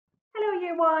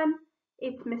everyone,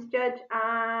 it's Miss Judge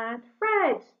and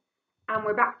Fred, and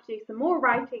we're back to do some more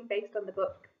writing based on the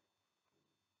book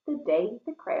The Day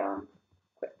the Crayons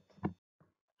Quit.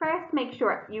 First, make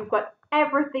sure you've got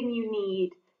everything you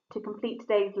need to complete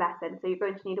today's lesson. So you're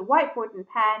going to need a whiteboard and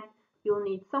pen, you'll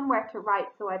need somewhere to write,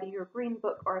 so either your green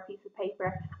book or a piece of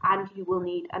paper, and you will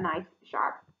need a nice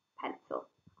sharp pencil.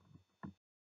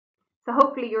 So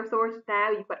hopefully you're sorted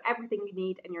now, you've got everything you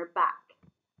need and you're back.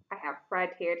 I have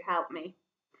Fred here to help me.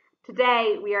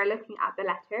 Today we are looking at the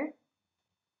letter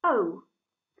O,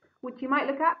 which you might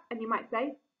look at and you might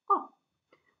say, oh,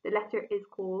 the letter is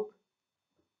called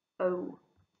O.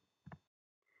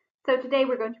 So today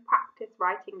we're going to practice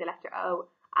writing the letter O,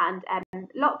 and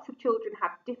lots of children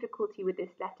have difficulty with this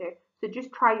letter, so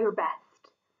just try your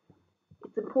best.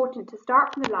 It's important to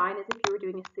start from the line as if you were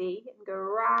doing a C and go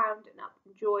around and up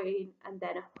and join and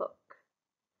then a hook.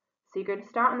 So you're going to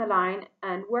start on the line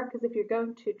and work as if you're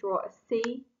going to draw a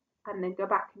C and then go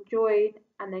back and join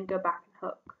and then go back and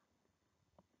hook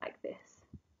like this.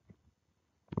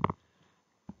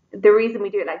 The reason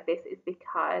we do it like this is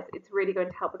because it's really going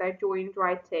to help with our joined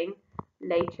writing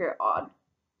later on.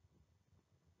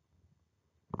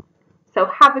 So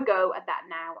have a go at that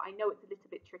now. I know it's a little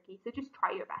bit tricky, so just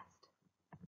try your best.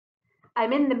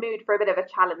 I'm in the mood for a bit of a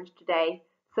challenge today.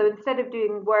 So instead of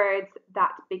doing words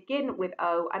that begin with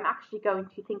O, I'm actually going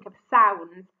to think of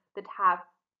sounds that have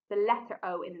the letter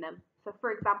O in them. So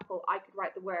for example, I could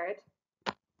write the word,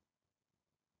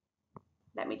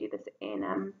 let me do this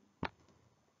in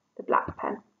the black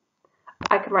pen.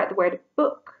 I could write the word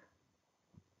book,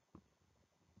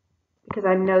 because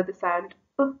I know the sound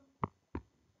B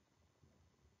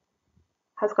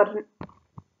has got an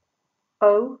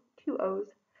O, two O's.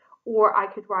 Or I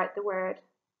could write the word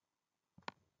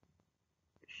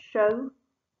show,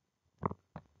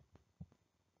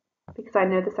 because I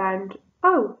know the sound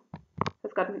O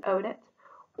has got an O in it.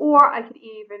 Or I could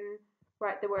even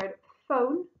write the word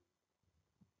phone,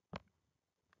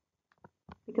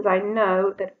 because I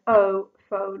know that O,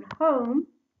 phone, home,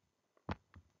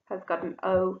 has got an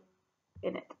O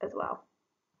in it as well.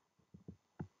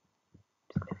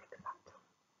 Just gonna fix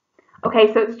that.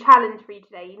 Okay, so it's a challenge for you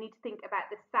today. You need to think about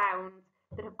the sounds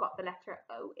that have got the letter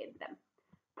O in them.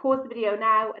 Pause the video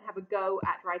now and have a go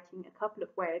at writing a couple of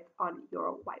words on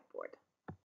your whiteboard.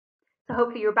 So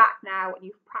hopefully you're back now and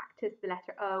you've practiced the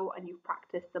letter O and you've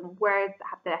practiced some words that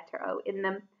have the letter O in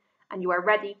them, and you are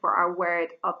ready for our word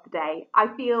of the day. I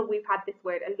feel we've had this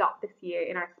word a lot this year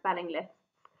in our spelling lists.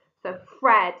 So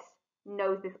Fred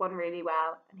knows this one really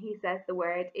well, and he says the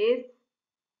word is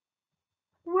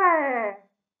were.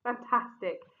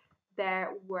 Fantastic.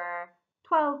 There were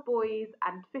 12 boys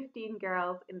and 15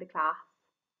 girls in the class.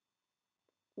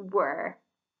 Were.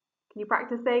 Can you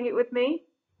practice saying it with me?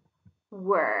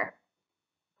 Were.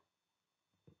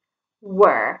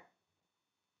 Were.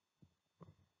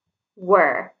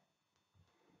 Were.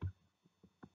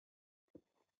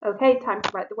 Okay, time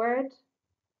to write the word.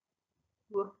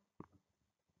 Were.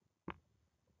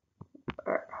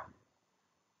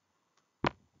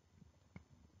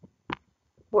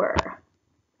 Were.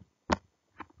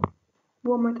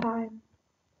 One more time.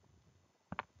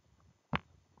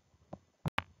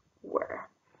 Were.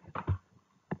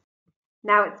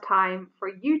 Now it's time for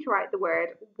you to write the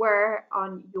word were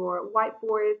on your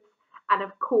whiteboards, and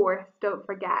of course don't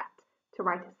forget to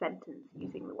write a sentence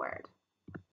using the word.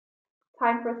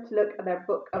 Time for us to look at our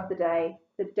book of the day,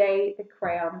 The Day the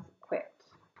Crayons Quit.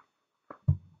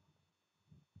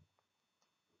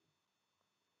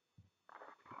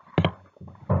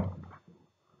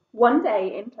 One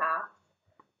day in class,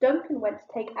 Duncan went to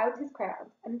take out his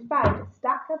crayons and found a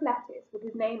stack of letters with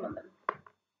his name on them.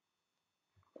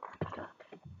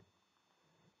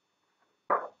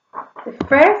 The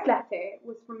first letter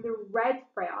was from the red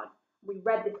crayon. We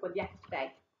read this one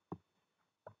yesterday.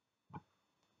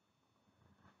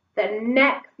 The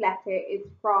next letter is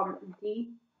from the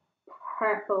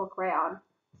purple crayon.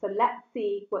 So let's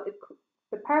see what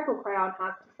the purple crayon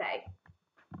has to say.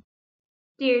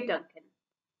 Dear Duncan,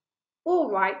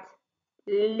 all right,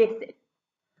 listen.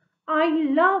 I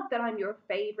love that I'm your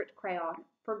favourite crayon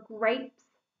for grapes,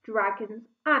 dragons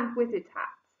and wizard's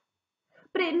hats.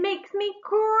 But it makes me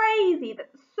crazy that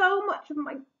so much of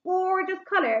my gorgeous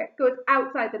colour goes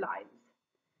outside the lines.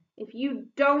 If you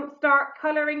don't start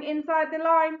colouring inside the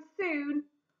lines soon,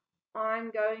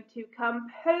 I'm going to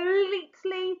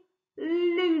completely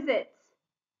lose it.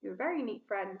 Your very neat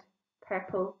friend,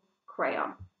 Purple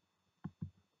Crayon.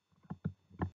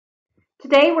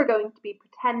 Today we're going to be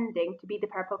pretending to be the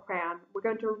purple crayon. We're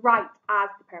going to write as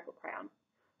the purple crayon.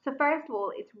 So first of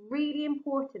all, it's really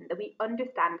important that we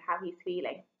understand how he's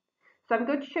feeling. So I'm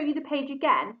going to show you the page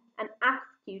again and ask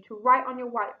you to write on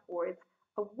your whiteboards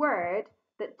a word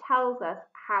that tells us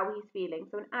how he's feeling,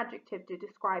 so an adjective to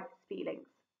describe his feelings.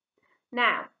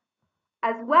 Now,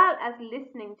 as well as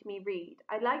listening to me read,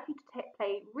 I'd like you to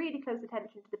pay really close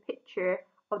attention to the picture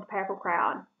of the purple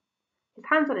crayon. His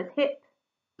hand's on his hip,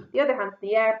 the other hand's in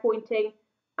the air pointing,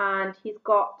 and he's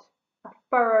got a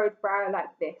furrowed brow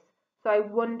like this. So I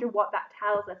wonder what that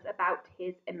tells us about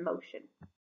his emotion.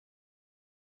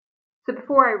 So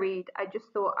before I read, I just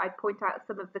thought I'd point out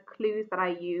some of the clues that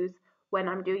I use when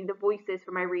I'm doing the voices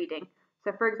for my reading.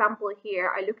 So for example here,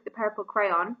 I look at the purple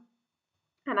crayon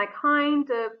and I kind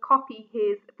of copy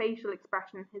his facial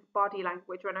expression, his body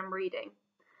language when I'm reading.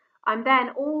 I'm then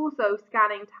also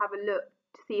scanning to have a look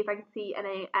to see if I can see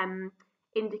any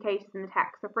indicators in the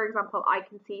text. So for example, I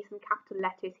can see some capital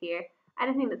letters here.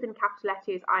 Anything that's in capital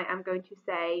letters, I am going to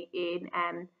say in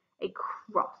a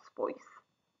cross voice.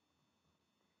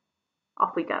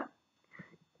 Off we go.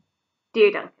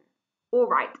 Dear Duncan, all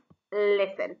right,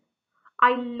 listen.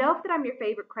 I love that I'm your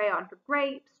favourite crayon for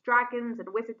grapes, dragons and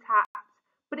wizard's hats,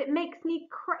 but it makes me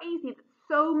crazy that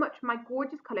so much of my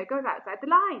gorgeous colour goes outside the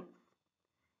lines.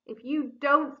 If you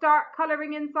don't start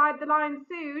colouring inside the lines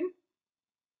soon,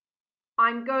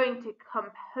 I'm going to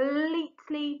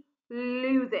completely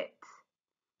lose it.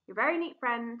 Your very neat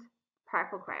friend,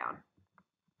 Purple Crayon.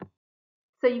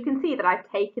 So you can see that I've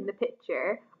taken the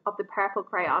picture of the purple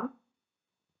crayon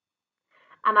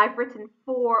and I've written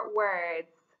 4 words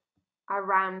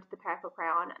around the purple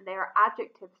crayon, and they are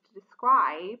adjectives to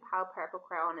describe how Purple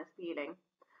Crayon is feeling.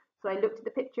 So I looked at the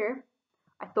picture,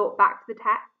 I thought back to the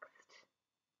text,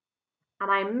 and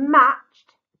I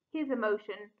matched his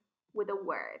emotion with a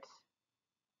word.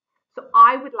 So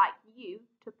I would like you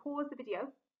to pause the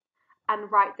video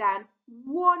and write down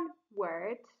 1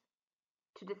 word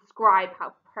to describe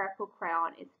how Purple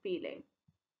Crayon is feeling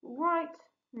right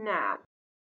now.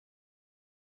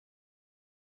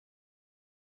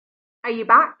 Are you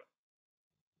back?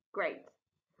 Great.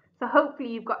 So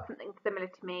hopefully you've got something similar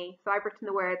to me. So I've written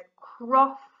the words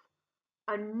cross,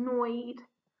 annoyed,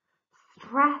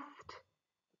 stressed,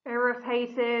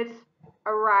 irritated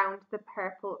around the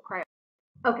purple crayon.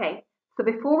 Okay, so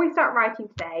before we start writing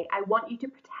today, I want you to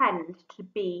pretend to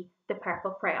be the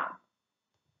purple crayon.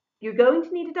 You're going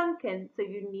to need a Duncan, so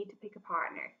you need to pick a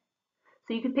partner.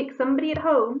 So you can pick somebody at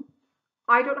home.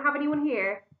 I don't have anyone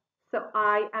here, so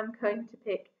I am going to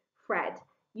pick Fred.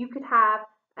 You could have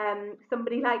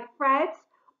somebody like Fred,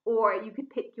 or you could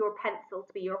pick your pencil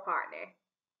to be your partner.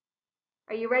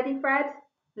 Are you ready, Fred?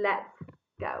 Let's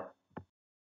go.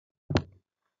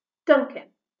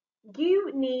 Duncan,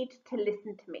 you need to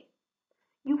listen to me.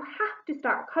 You have to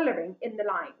start colouring in the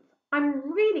lines.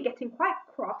 I'm really getting quite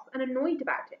cross and annoyed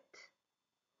about it.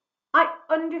 I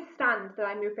understand that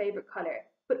I'm your favourite colour,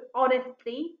 but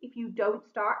honestly, if you don't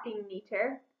start being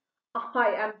neater,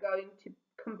 I am going to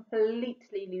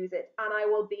completely lose it and I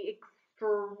will be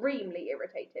extremely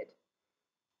irritated.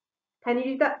 Can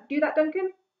you do that,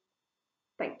 Duncan?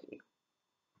 Thank you.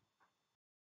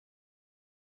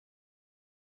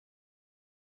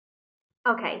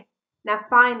 Okay, now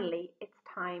finally it's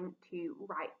time to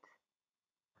write.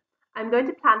 I'm going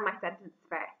to plan my sentence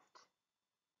first.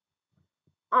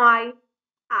 I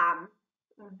am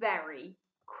very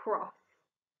cross.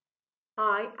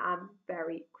 I am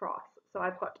very cross. So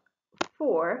I've got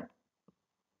 4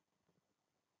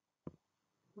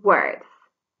 words.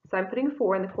 So I'm putting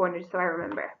 4 in the corner just so I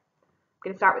remember. I'm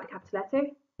going to start with a capital letter.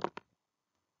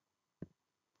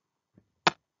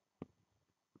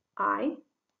 I,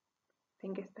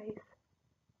 finger space,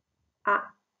 I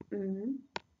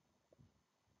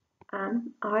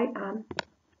am,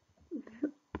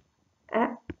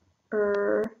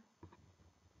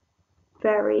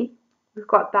 very. We've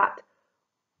got that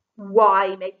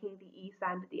Y making the E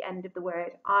sound at the end of the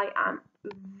word. I am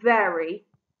very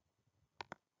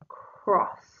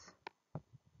cross.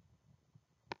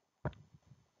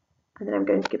 And then I'm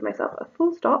going to give myself a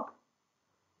full stop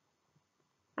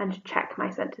and check my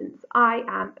sentence. I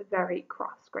am very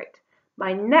cross. Great.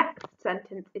 My next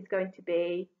sentence is going to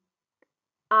be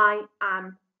I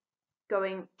am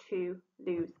going to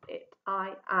lose it.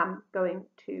 I am going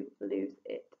to lose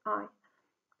it.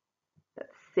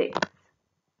 That's 6.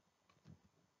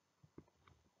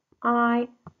 I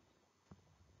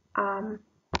am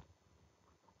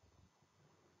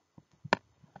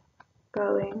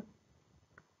going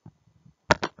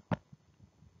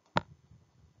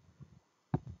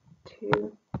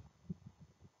to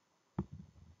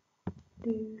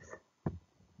lose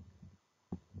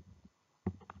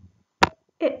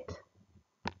it.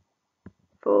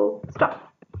 Full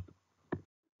stop.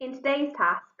 In today's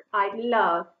task, I'd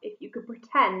love if you could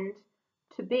pretend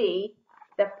to be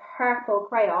the purple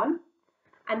crayon,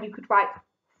 and you could write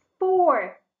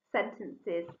 4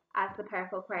 sentences as the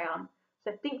purple crayon.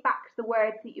 So think back to the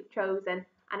words that you've chosen,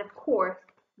 and of course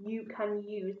you can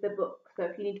use the book. So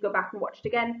if you need to go back and watch it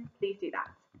again, please do that.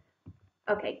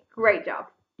 Okay, great job.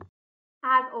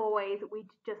 As always, we'd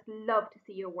just love to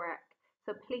see your work.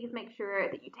 So please make sure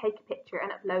that you take a picture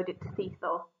and upload it to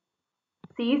Seesaw.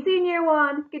 See you soon, year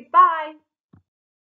 1. Goodbye.